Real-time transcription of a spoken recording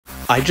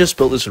I just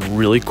built this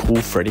really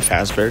cool Freddy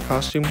Fazbear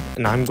costume,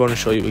 and I'm going to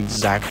show you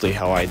exactly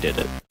how I did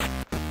it.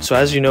 So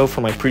as you know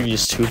from my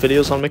previous 2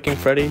 videos on making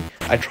Freddy,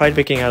 I tried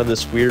making out of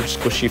this weird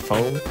squishy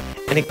foam,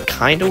 and it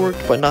kinda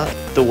worked, but not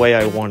the way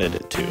I wanted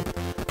it to.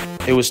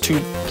 It was too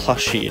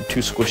plushy and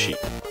too squishy.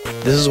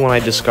 This is when I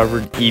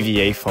discovered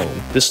EVA foam.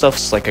 This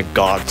stuff's like a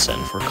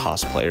godsend for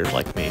cosplayers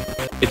like me.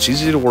 It's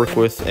easy to work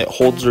with, it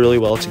holds really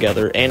well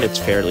together, and it's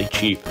fairly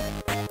cheap.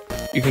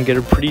 You can get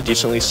a pretty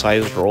decently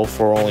sized roll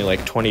for only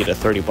like 20 to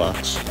 30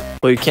 bucks.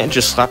 But you can't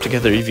just slap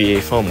together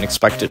EVA foam and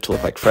expect it to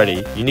look like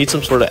Freddy. You need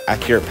some sort of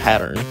accurate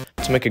pattern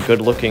to make a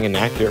good looking and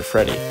accurate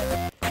Freddy.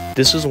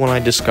 This is when I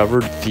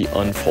discovered the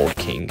Unfold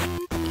King.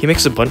 He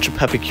makes a bunch of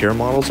Pepicure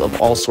models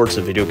of all sorts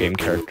of video game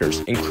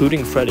characters,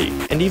 including Freddy,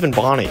 and even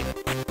Bonnie.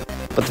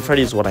 But the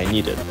Freddy is what I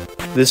needed.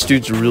 This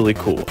dude's really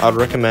cool. I would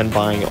recommend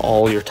buying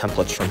all your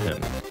templates from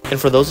him. And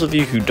for those of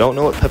you who don't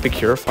know what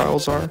Pepicure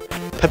files are,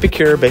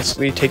 Pepicure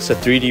basically takes a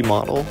 3D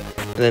model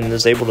and then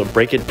is able to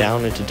break it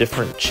down into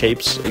different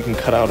shapes you can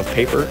cut out of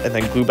paper and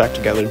then glue back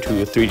together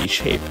into a 3D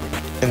shape.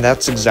 And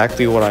that's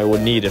exactly what I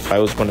would need if I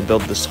was going to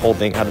build this whole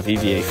thing out of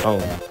EVA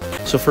foam.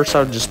 So first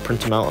I would just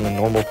print them out on a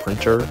normal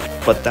printer,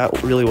 but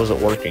that really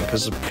wasn't working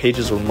because the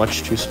pages were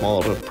much too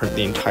small to print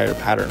the entire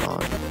pattern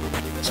on.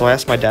 So I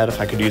asked my dad if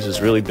I could use his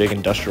really big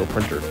industrial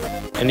printer,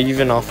 and he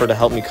even offered to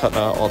help me cut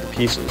out all the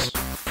pieces.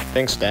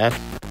 Thanks, Dad.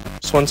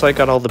 So once I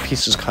got all the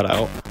pieces cut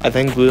out, I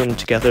then glued them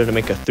together to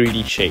make a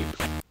 3D shape.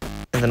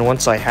 And then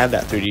once I had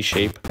that 3D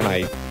shape, and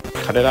I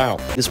cut it out.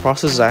 This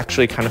process is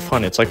actually kind of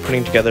fun. It's like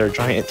putting together a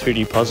giant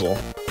 3D puzzle.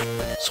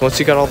 So once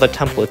you got all the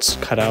templates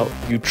cut out,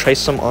 you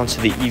trace them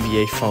onto the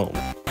EVA foam.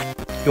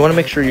 You want to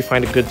make sure you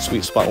find a good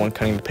sweet spot when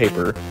cutting the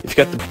paper. If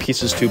you got the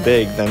pieces too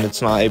big, then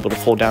it's not able to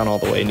fold down all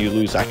the way and you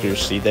lose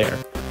accuracy there,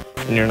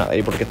 and you're not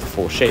able to get the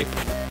full shape.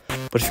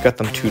 But if you got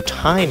them too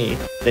tiny,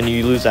 then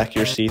you lose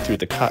accuracy through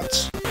the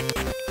cuts.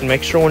 And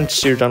make sure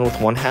once you're done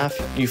with one half,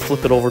 you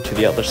flip it over to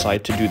the other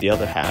side to do the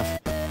other half.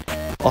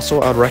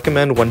 Also, I would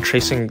recommend when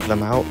tracing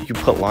them out, you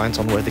put lines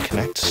on where they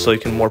connect so you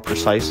can more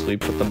precisely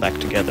put them back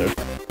together.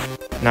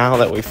 Now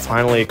that we've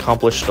finally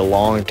accomplished the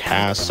long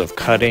task of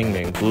cutting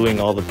and gluing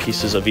all the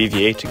pieces of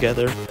EVA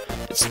together,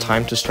 it's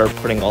time to start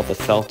putting all the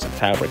felt and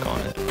fabric on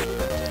it.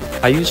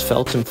 I use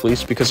felt and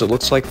fleece because it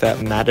looks like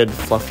that matted,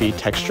 fluffy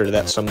texture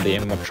that some of the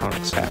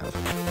animatronics have.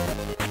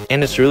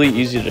 And it's really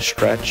easy to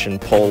stretch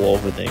and pull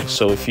over things,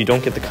 so if you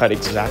don't get the cut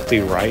exactly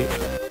right,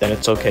 then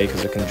it's okay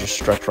because it can just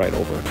stretch right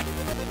over.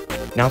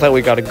 Now that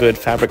we got a good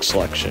fabric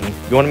selection,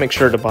 you want to make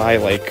sure to buy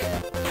like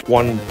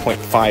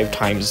 1.5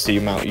 times the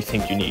amount you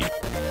think you need.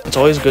 It's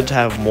always good to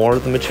have more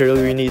of the material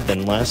you need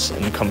than less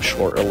and come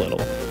short a little.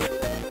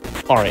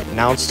 Alright,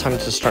 now it's time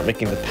to start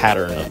making the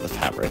pattern of the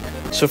fabric.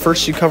 So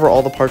first you cover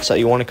all the parts that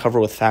you want to cover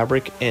with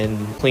fabric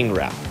in cling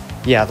wrap.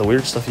 Yeah, the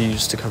weird stuff you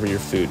use to cover your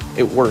food.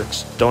 It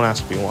works, don't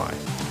ask me why.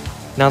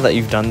 Now that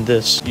you've done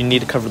this, you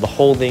need to cover the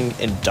whole thing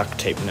in duct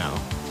tape now.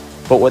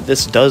 But what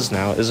this does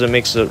now is it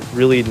makes a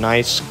really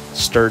nice,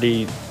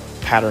 sturdy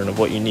pattern of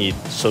what you need.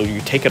 So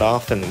you take it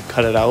off and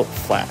cut it out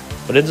flat.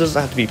 But it doesn't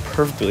have to be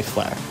perfectly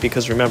flat,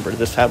 because remember,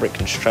 this fabric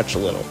can stretch a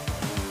little,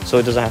 so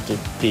it doesn't have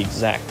to be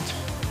exact.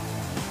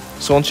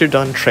 So once you're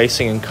done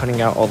tracing and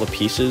cutting out all the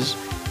pieces,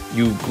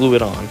 you glue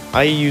it on.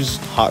 I use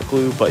hot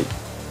glue, but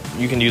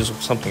you can use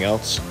something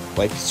else,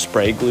 like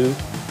spray glue.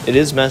 It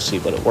is messy,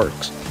 but it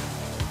works.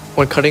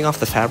 When cutting off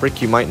the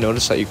fabric, you might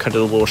notice that you cut it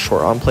a little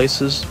short on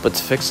places, but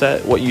to fix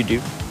that, what you do,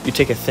 you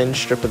take a thin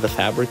strip of the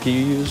fabric you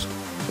use,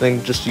 and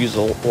then just use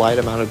a light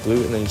amount of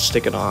glue and then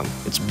stick it on.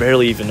 It's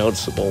barely even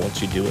noticeable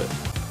once you do it.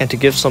 And to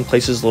give some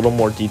places a little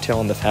more detail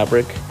on the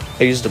fabric,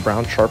 I used a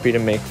brown Sharpie to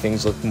make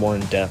things look more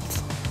in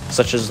depth,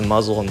 such as the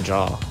muzzle and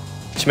jaw.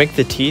 To make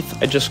the teeth,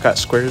 I just got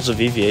squares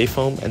of EVA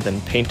foam and then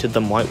painted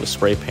them white with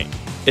spray paint.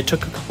 It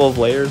took a couple of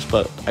layers,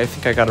 but I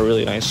think I got a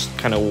really nice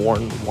kind of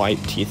worn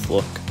white teeth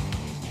look.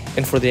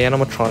 And for the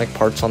animatronic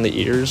parts on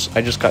the ears,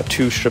 I just got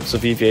 2 strips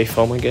of EVA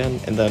foam again,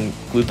 and then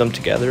glued them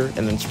together,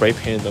 and then spray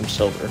painted them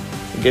silver.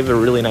 It gave a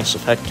really nice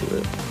effect to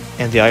it.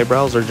 And the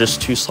eyebrows are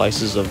just 2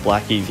 slices of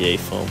black EVA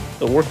foam.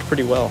 It worked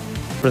pretty well.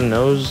 For the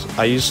nose,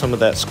 I used some of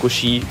that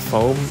squishy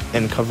foam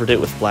and covered it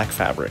with black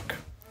fabric.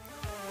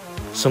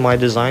 So my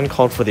design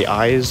called for the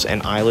eyes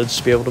and eyelids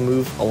to be able to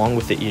move, along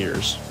with the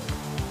ears.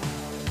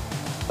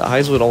 The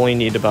eyes would only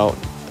need about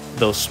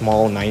those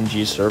small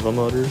 9G servo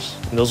motors,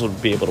 and those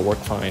would be able to work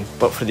fine.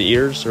 But for the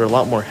ears, they're a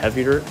lot more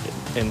heavier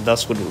and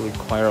thus would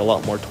require a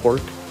lot more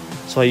torque,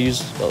 so I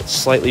used a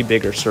slightly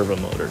bigger servo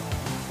motor.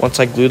 Once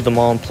I glued them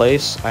all in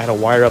place, I had to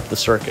wire up the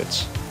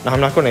circuits. Now I'm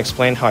not going to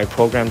explain how I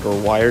programmed or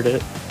wired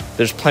it.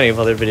 There's plenty of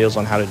other videos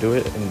on how to do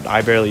it, and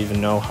I barely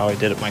even know how I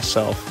did it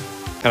myself.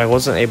 And I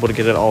wasn't able to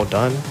get it all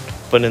done,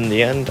 but in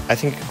the end, I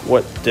think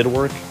what did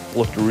work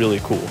looked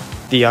really cool.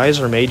 The eyes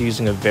are made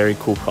using a very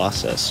cool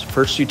process.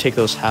 First you take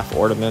those half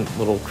ornament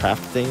little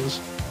craft things,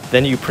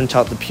 then you print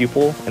out the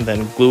pupil and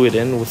then glue it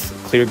in with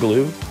clear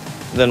glue.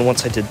 And then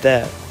once I did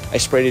that, I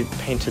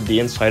painted the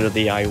inside of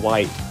the eye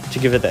white to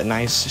give it that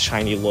nice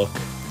shiny look.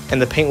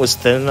 And the paint was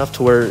thin enough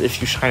to where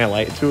if you shine a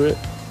light through it,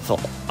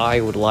 the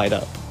eye would light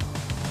up.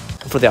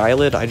 For the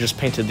eyelid, I just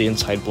painted the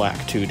inside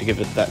black too to give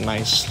it that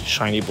nice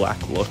shiny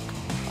black look.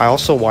 I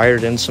also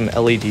wired in some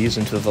LEDs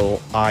into the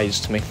eyes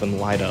to make them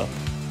light up.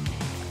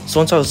 So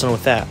once I was done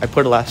with that, I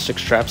put elastic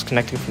straps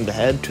connecting from the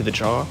head to the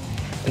jaw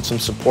and some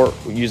support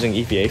using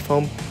EVA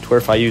foam to where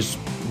if I used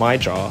my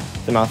jaw,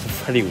 the mouth of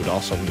Freddy would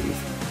also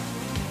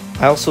move.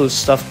 I also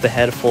stuffed the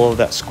head full of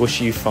that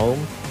squishy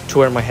foam to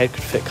where my head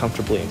could fit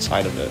comfortably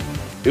inside of it.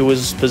 It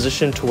was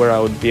positioned to where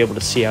I would be able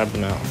to see out of the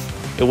mouth.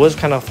 It was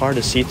kind of hard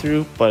to see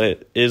through, but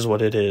it is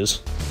what it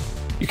is.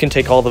 You can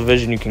take all the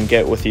vision you can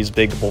get with these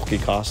big bulky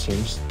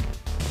costumes.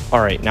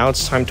 Alright, now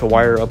it's time to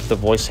wire up the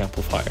voice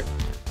amplifier.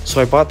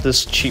 So I bought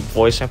this cheap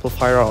voice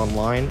amplifier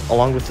online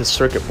along with this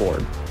circuit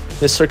board.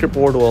 This circuit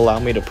board will allow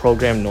me to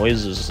program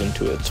noises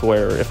into it to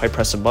where if I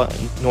press a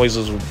button,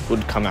 noises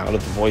would come out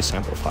of the voice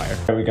amplifier.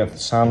 Right, we got the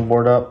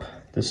soundboard up.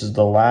 This is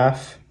the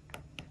laugh.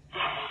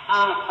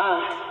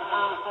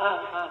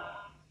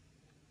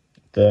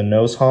 The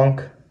nose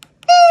honk.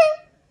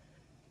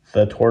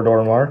 The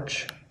Torador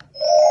march.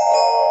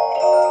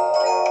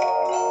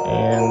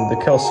 And the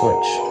kill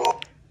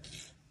switch.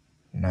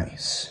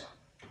 Nice.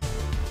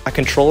 I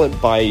control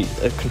it by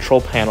a control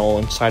panel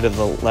inside of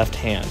the left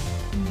hand.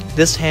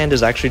 This hand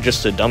is actually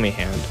just a dummy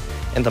hand,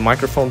 and the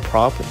microphone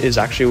prop is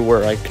actually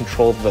where I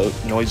control the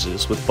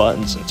noises with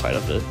buttons inside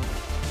of it.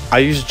 I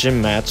use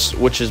gym mats,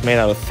 which is made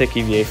out of thick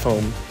EVA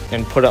foam,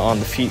 and put it on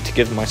the feet to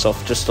give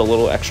myself just a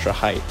little extra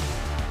height.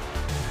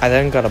 I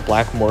then got a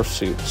black morph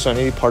suit, so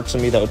any parts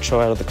of me that would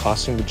show out of the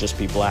costume would just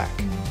be black.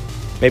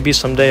 Maybe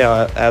someday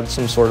I'll add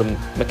some sort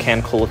of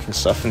mechanical looking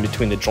stuff in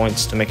between the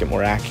joints to make it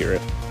more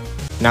accurate.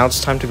 Now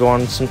it's time to go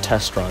on some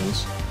test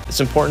runs.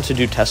 It's important to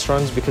do test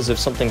runs because if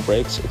something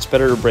breaks, it's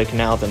better to break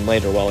now than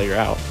later while you're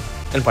out.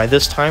 And by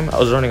this time, I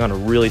was running on a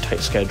really tight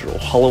schedule.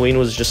 Halloween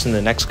was just in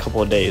the next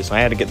couple of days, and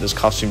I had to get this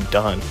costume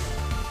done.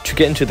 To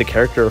get into the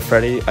character of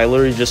Freddy, I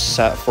literally just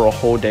sat for a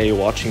whole day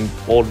watching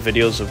old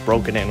videos of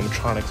broken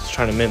animatronics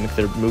trying to mimic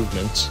their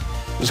movements.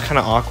 It was kind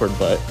of awkward,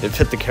 but it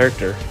fit the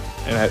character,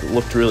 and it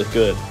looked really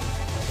good.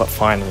 But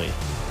finally,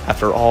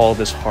 after all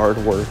this hard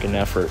work and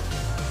effort,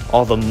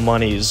 all the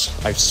monies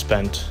I've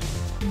spent,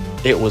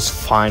 it was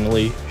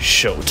finally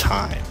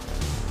showtime.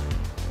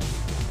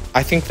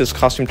 I think this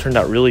costume turned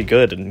out really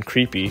good and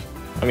creepy.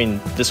 I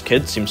mean, this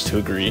kid seems to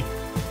agree.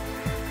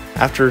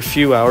 After a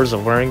few hours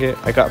of wearing it,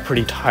 I got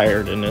pretty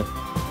tired in it.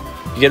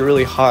 You get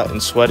really hot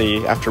and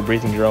sweaty after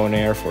breathing your own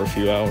air for a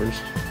few hours.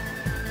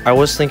 I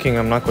was thinking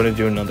I'm not going to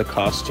do another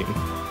costume,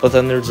 but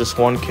then there's this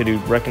one kid who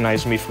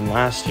recognized me from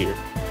last year.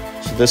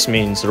 So this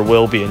means there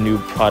will be a new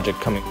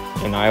project coming,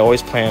 and I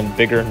always plan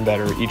bigger and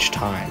better each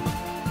time.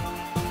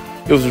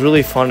 It was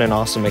really fun and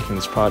awesome making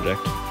this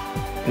project.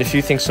 And if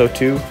you think so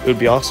too, it would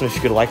be awesome if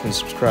you could like and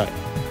subscribe.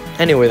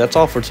 Anyway, that's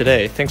all for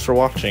today. Thanks for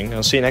watching, and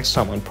I'll see you next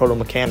time on Proto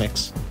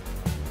Mechanics.